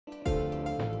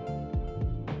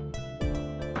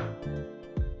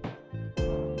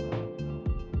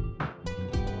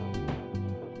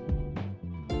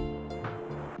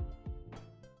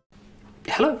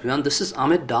Hello everyone, this is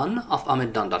Ahmed Dunn of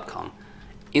AhmedDunn.com.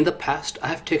 In the past, I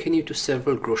have taken you to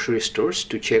several grocery stores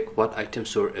to check what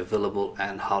items were available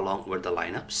and how long were the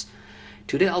lineups.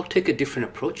 Today I'll take a different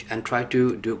approach and try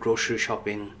to do grocery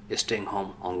shopping staying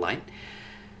home online.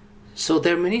 So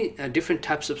there are many different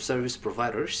types of service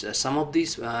providers. Some of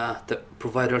these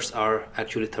providers are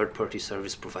actually third-party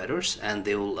service providers, and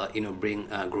they will bring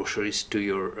groceries to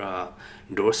your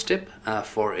doorstep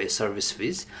for a service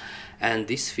fees, and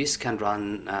these fees can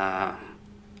run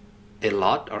a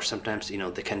lot, or sometimes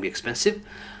they can be expensive.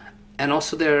 And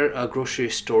also there are grocery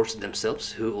stores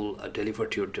themselves who will deliver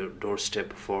to your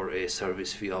doorstep for a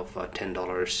service fee of $10,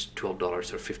 $12 or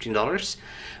 $15.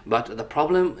 But the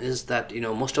problem is that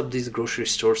most of these grocery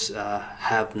stores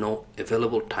have no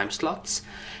available time slots,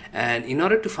 and in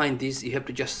order to find these you have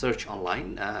to just search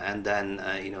online and then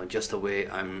just the way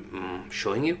I'm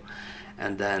showing you,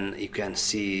 and then you can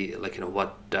see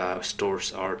what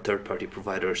stores or third-party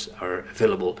providers are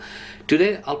available.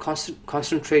 Today I'll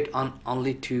concentrate on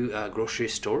only two grocery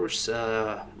stores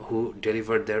who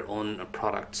deliver their own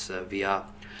products via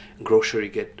Grocery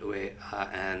Gateway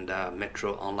and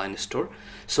Metro online store.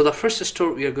 So the first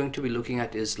store we are going to be looking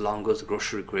at is Longo's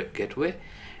Grocery Gateway,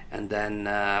 and then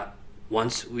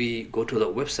once we go to the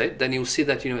website, then you'll see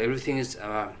that everything is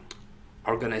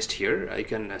organized here. You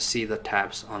can see the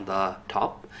tabs on the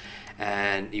top,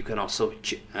 and you can also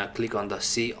click on the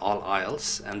see all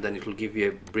aisles, and then it will give you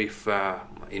a brief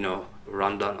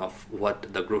rundown of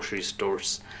what the grocery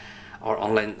stores or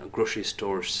online grocery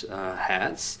stores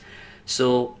has.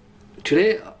 So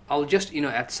today I'll just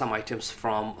add some items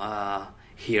from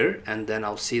here, and then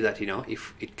I'll see that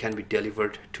if it can be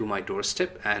delivered to my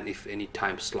doorstep and if any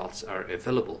time slots are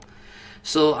available.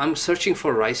 So I'm searching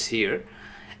for rice here,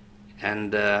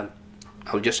 and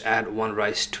I'll just add one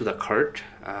rice to the cart.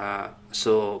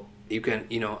 So you can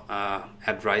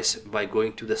add rice by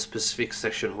going to the specific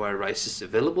section where rice is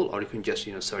available, or you can just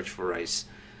search for rice.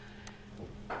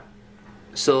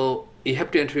 So you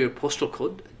have to enter your postal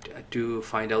code to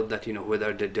find out that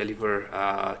whether they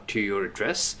deliver to your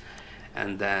address,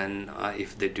 and then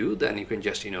if they do, then you can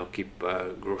just keep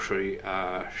grocery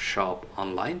shop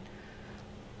online.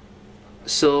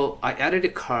 So I added a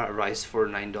car rice for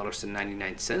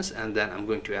 $9.99, and then I'm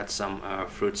going to add some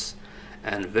fruits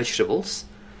and vegetables.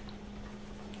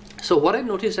 So what I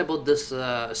noticed about this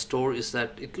store is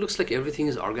that it looks like everything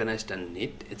is organized and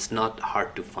neat. It's not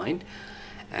hard to find,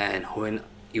 and when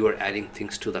you are adding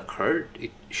things to the cart,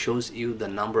 it shows you the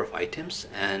number of items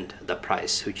and the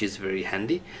price, which is very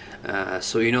handy.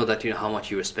 So you know that how much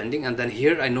you are spending. And then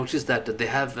here I noticed that they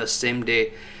have a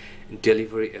same-day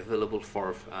delivery available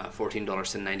for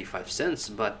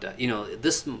 $14.95, but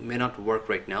this may not work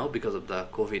right now because of the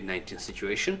COVID-19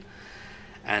 situation.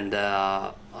 And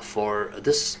for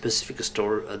this specific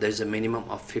store, there's a minimum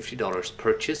of $50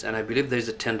 purchase, and I believe there's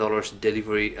a $10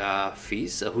 delivery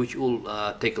fees, which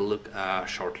we'll take a look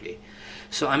shortly.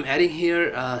 So I'm adding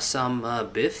here some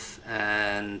beef,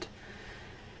 and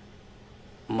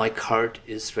my cart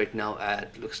is right now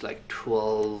at, looks like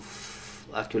 12,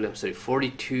 actually I'm sorry,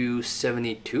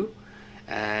 42.72,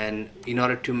 and in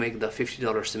order to make the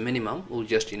 $50 minimum, we'll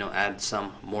just add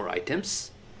some more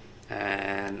items.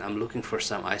 And I'm looking for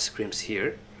some ice creams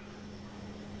here.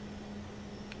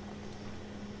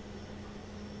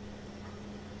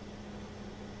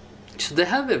 So they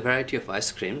have a variety of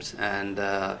ice creams, and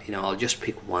I'll just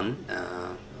pick one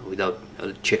without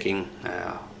checking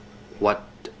what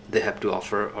they have to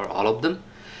offer, or all of them.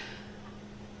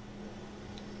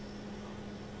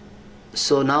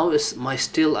 So now is my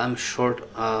still I'm short,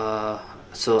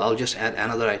 so I'll just add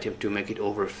another item to make it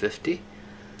over 50.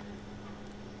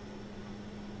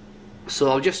 So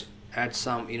I'll just add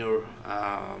some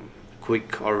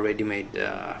quick or ready-made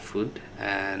food,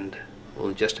 and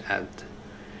we'll just add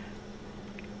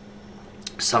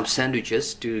some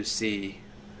sandwiches to see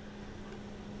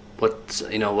what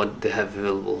they have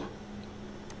available.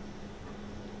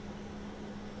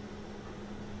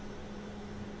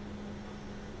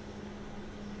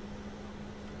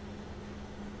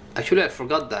 Actually, I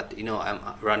forgot that I'm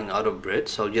running out of bread,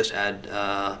 so I'll just add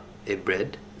a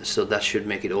bread. So that should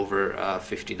make it over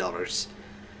 $50.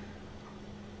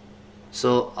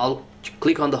 So I'll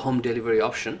click on the home delivery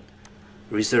option,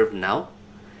 reserve now,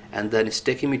 and then it's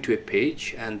taking me to a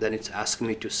page, and then it's asking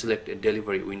me to select a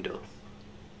delivery window.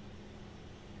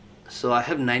 So I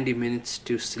have 90 minutes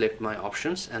to select my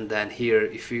options, and then here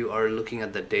if you are looking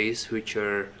at the days which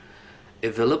are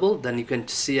available, then you can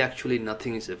see actually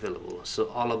nothing is available, so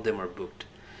all of them are booked.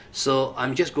 So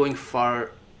I'm just going for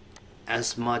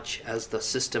as much as the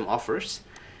system offers,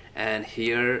 and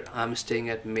here I'm staying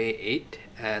at May 8,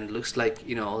 and looks like,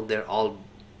 you know, they're all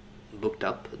booked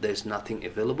up. There's nothing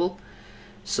available,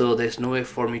 so there's no way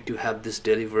for me to have this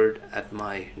delivered at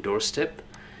my doorstep.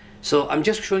 So I'm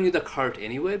just showing you the cart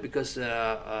anyway, because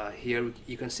here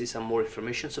you can see some more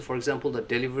information. So for example, the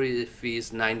delivery fee is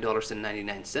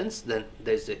 $9.99. Then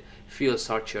there's the fuel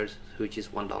surcharge, which is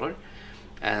 $1,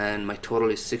 and my total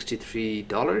is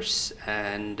 $63.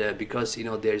 And because, you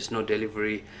know, there is no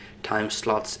delivery time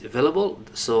slots available,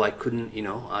 so I couldn't, you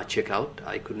know, check out.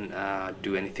 I couldn't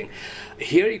do anything.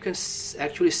 Here you can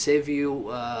actually save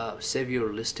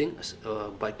your listing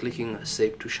by clicking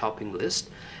save to shopping list,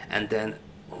 and then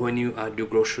when you do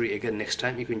grocery again next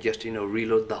time, you can just, you know,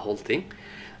 reload the whole thing.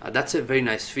 That's a very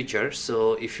nice feature.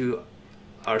 So if you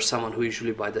are someone who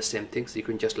usually buy the same things, you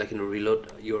can just, like, you know, reload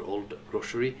your old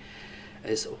grocery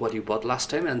is what you bought last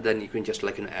time, and then you can just,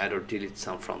 like, you know, add or delete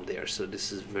some from there. So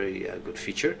this is very good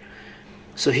feature.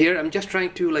 So here I'm just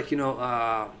trying to, like, you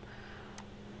know,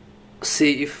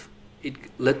 see if it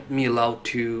let me allow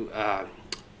to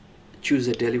choose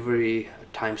a delivery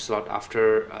time slot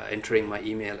after entering my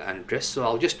email and address. So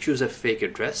I'll just choose a fake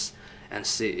address and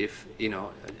see if, you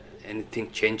know, anything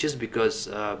changes, because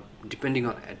depending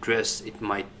on address, it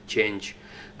might change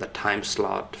the time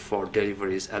slot for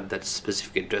deliveries at that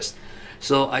specific address.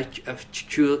 So I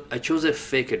chose a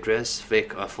fake address,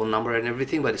 fake phone number and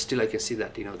everything, but still I can see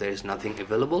that, you know, there is nothing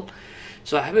available.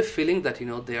 So I have a feeling that, you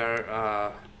know, they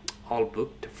are all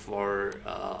booked for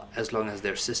as long as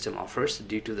their system offers,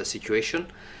 due to the situation,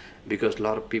 because a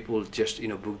lot of people just, you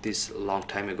know, booked this a long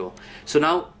time ago. So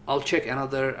now I'll check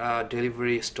another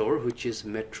delivery store, which is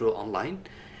Metro Online,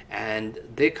 and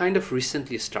they kind of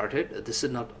recently started. This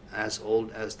is not as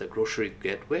old as the Grocery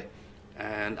Gateway,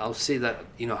 and I'll see that,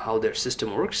 you know, how their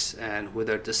system works and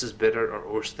whether this is better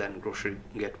or worse than Grocery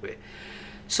Gateway.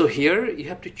 So here you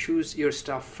have to choose your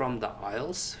stuff from the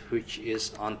aisles, which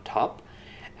is on top,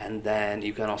 and then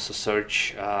you can also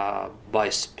search by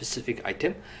specific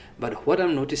item. But what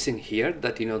I'm noticing here,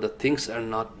 that, you know, the things are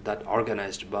not that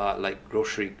organized by like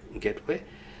Grocery Gateway.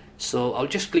 So I'll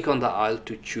just click on the aisle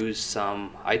to choose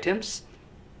some items.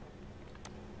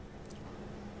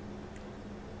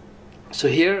 So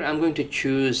here I'm going to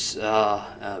choose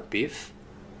beef.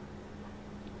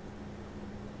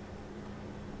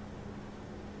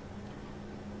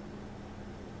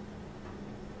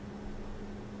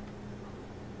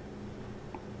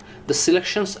 The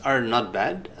selections are not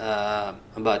bad,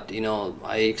 but, you know,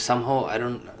 I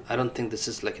don't think this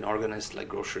is like an organized like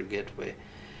Grocery Gateway,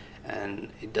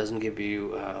 and it doesn't give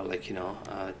you like, you know,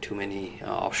 too many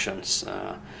options.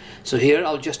 So here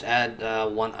I'll just add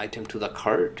one item to the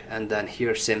cart, and then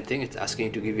here same thing, it's asking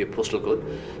you to give you a postal code.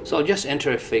 So I'll just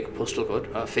enter a fake postal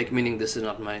code, fake meaning this is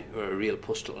not my real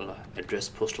postal address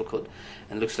postal code,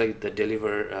 and looks like they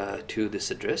deliver to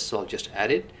this address. So I'll just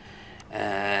add it,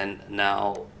 and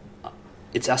now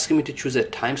it's asking me to choose a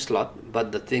time slot,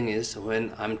 but the thing is,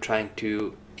 when I'm trying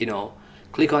to, you know,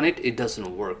 click on it, it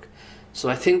doesn't work. So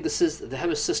I think they have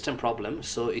a system problem.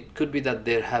 So it could be that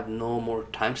they have no more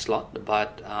time slot,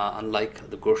 but unlike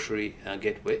the Grocery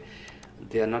Gateway,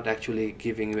 they are not actually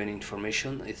giving you any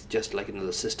information. It's just like, you know,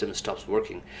 the system stops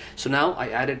working. So now I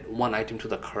added one item to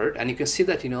the cart, and you can see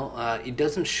that, you know, it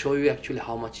doesn't show you actually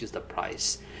how much is the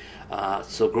price.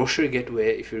 So Grocery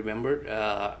Gateway, if you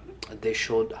remember, they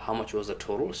showed how much was the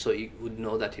total, so you would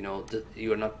know that, you know,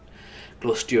 you are not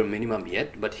close to your minimum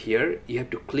yet. But here you have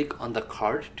to click on the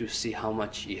cart to see how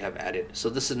much you have added. So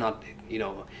this is not, you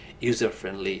know,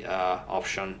 user-friendly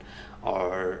option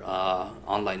or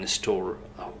online store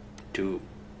to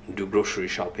do grocery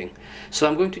shopping. So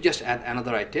I'm going to just add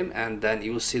another item, and then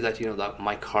you will see that, you know, that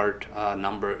my cart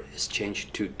number is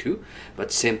changed to 2,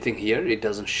 but same thing here, it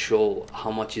doesn't show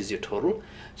how much is your total.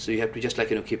 So you have to just, like,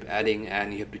 you know, keep adding,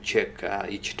 and you have to check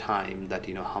each time that,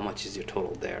 you know, how much is your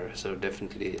total there. So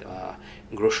definitely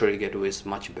Grocery Gateway is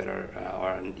much better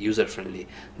or user friendly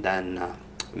than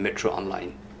Metro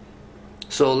Online.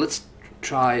 So let's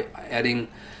try adding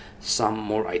some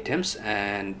more items,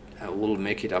 and we'll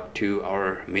make it up to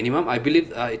our minimum. I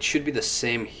believe it should be the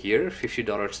same here,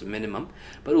 $50 minimum,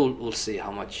 but we'll see how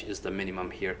much is the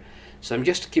minimum here. So I'm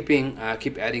just keep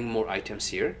adding more items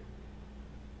here.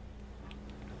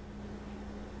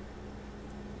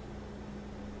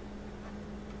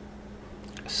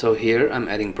 So here I'm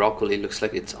adding broccoli. Looks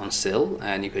like it's on sale,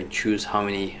 and you can choose how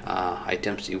many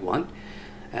items you want.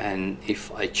 And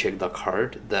if I check the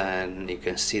cart, then you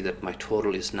can see that my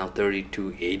total is now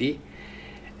 $32.80,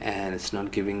 and it's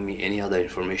not giving me any other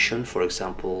information, for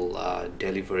example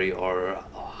delivery or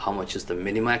how much is the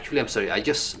minimum. Actually, I'm sorry, I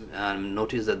just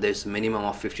noticed that there's a minimum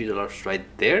of $50 right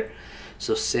there.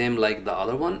 So same like the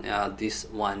other one, this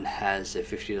one has a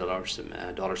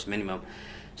 $50 minimum.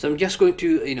 So I'm just going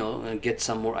to get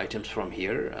some more items from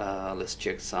here. Let's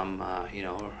check some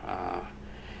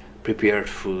prepared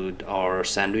food or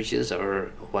sandwiches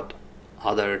or what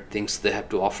other things they have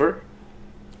to offer.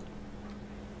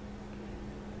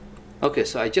 Okay,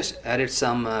 so I just added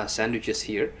some sandwiches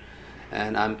here,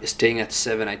 and I'm staying at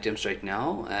 7 items right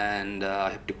now, and I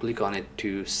have to click on it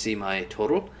to see my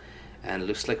total, and it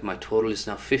looks like my total is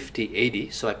now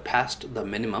 50.80, so I passed the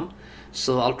minimum.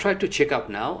 So I'll try to check out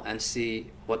now and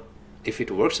see if it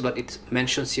works, but it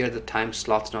mentions here the time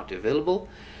slots not available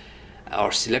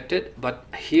or selected. But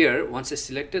here, once I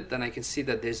select it, then I can see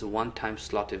that there's one time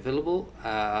slot available.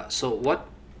 So what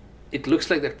it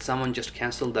looks like that someone just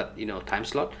canceled that time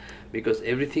slot, because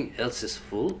everything else is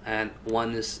full and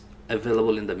one is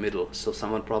available in the middle. So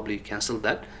someone probably canceled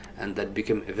that and that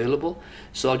became available.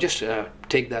 So I'll just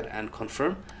take that and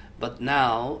confirm. But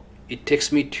now it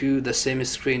takes me to the same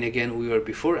screen again we were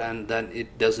before, and then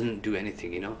it doesn't do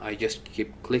anything. I just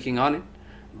keep clicking on it,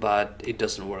 but it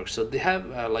doesn't work. So they have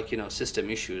system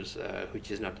issues,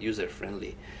 which is not user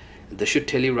friendly. They should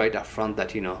tell you right up front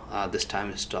that this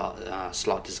time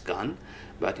slot is gone,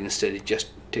 but instead it's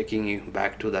just taking you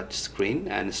back to that screen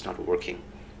and it's not working.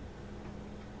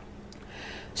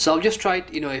 So I'll just try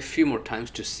it a few more times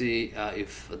to see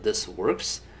if this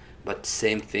works, but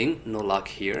same thing, no luck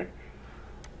here.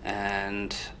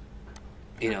 And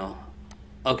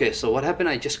okay, so what happened,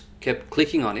 I just kept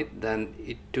clicking on it, then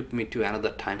it took me to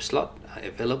another time slot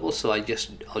available. So I'll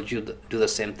do the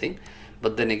same thing,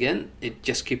 but then again it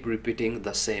just keep repeating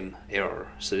the same error.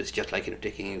 So it's just like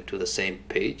taking you to the same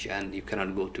page and you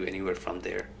cannot go to anywhere from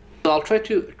there. So I'll try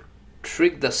to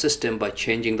trick the system by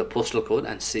changing the postal code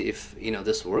and see if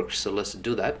this works. So let's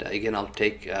do that again. I'll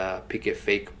pick a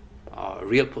fake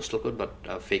real postal code, but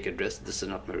a fake address. This is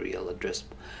not my real address,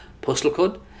 postal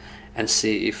code, and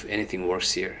see if anything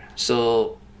works here.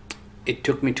 So it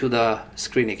took me to the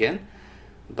screen again,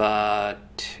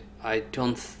 but I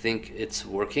don't think it's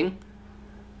working.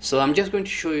 So I'm just going to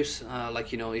show you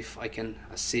if I can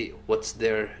see what's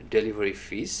their delivery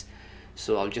fees.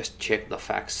 So I'll just check the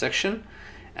facts section,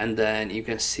 and then you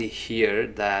can see here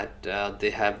that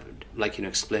they have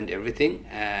explained everything,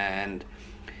 and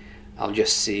I'll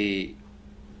just see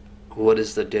what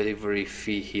is the delivery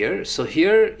fee here. So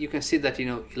here you can see that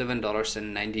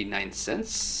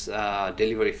 $11.99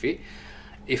 delivery fee.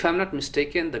 If I'm not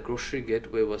mistaken, the Grocery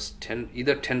Gateway was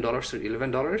either $10 or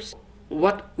 $11.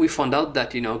 What we found out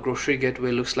that Grocery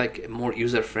Gateway looks like more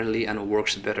user friendly and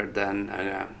works better than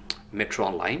Metro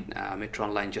Online. Metro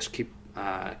Online just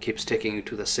keeps taking you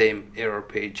to the same error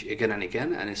page again and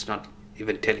again, and it's not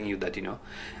even telling you that the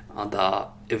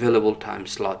available time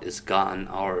slot is gone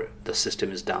or the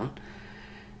system is down.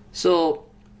 So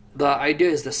the idea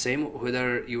is the same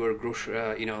whether you are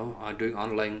doing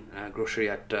online grocery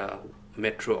at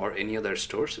Metro or any other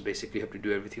store. So basically you have to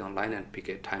do everything online and pick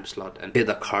a time slot and pay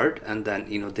the card, and then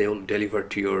they will deliver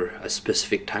to your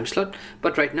specific time slot.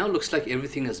 But right now looks like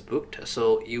everything is booked,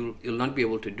 so you'll not be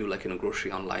able to do grocery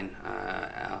online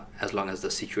as long as the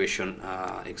situation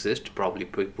exists. Probably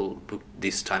people booked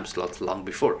these time slots long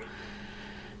before.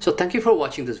 So thank you for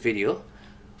watching this video.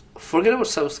 Forget about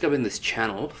subscribing this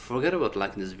channel, forget about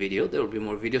liking this video. There will be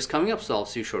more videos coming up, so I'll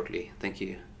see you shortly. Thank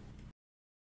you.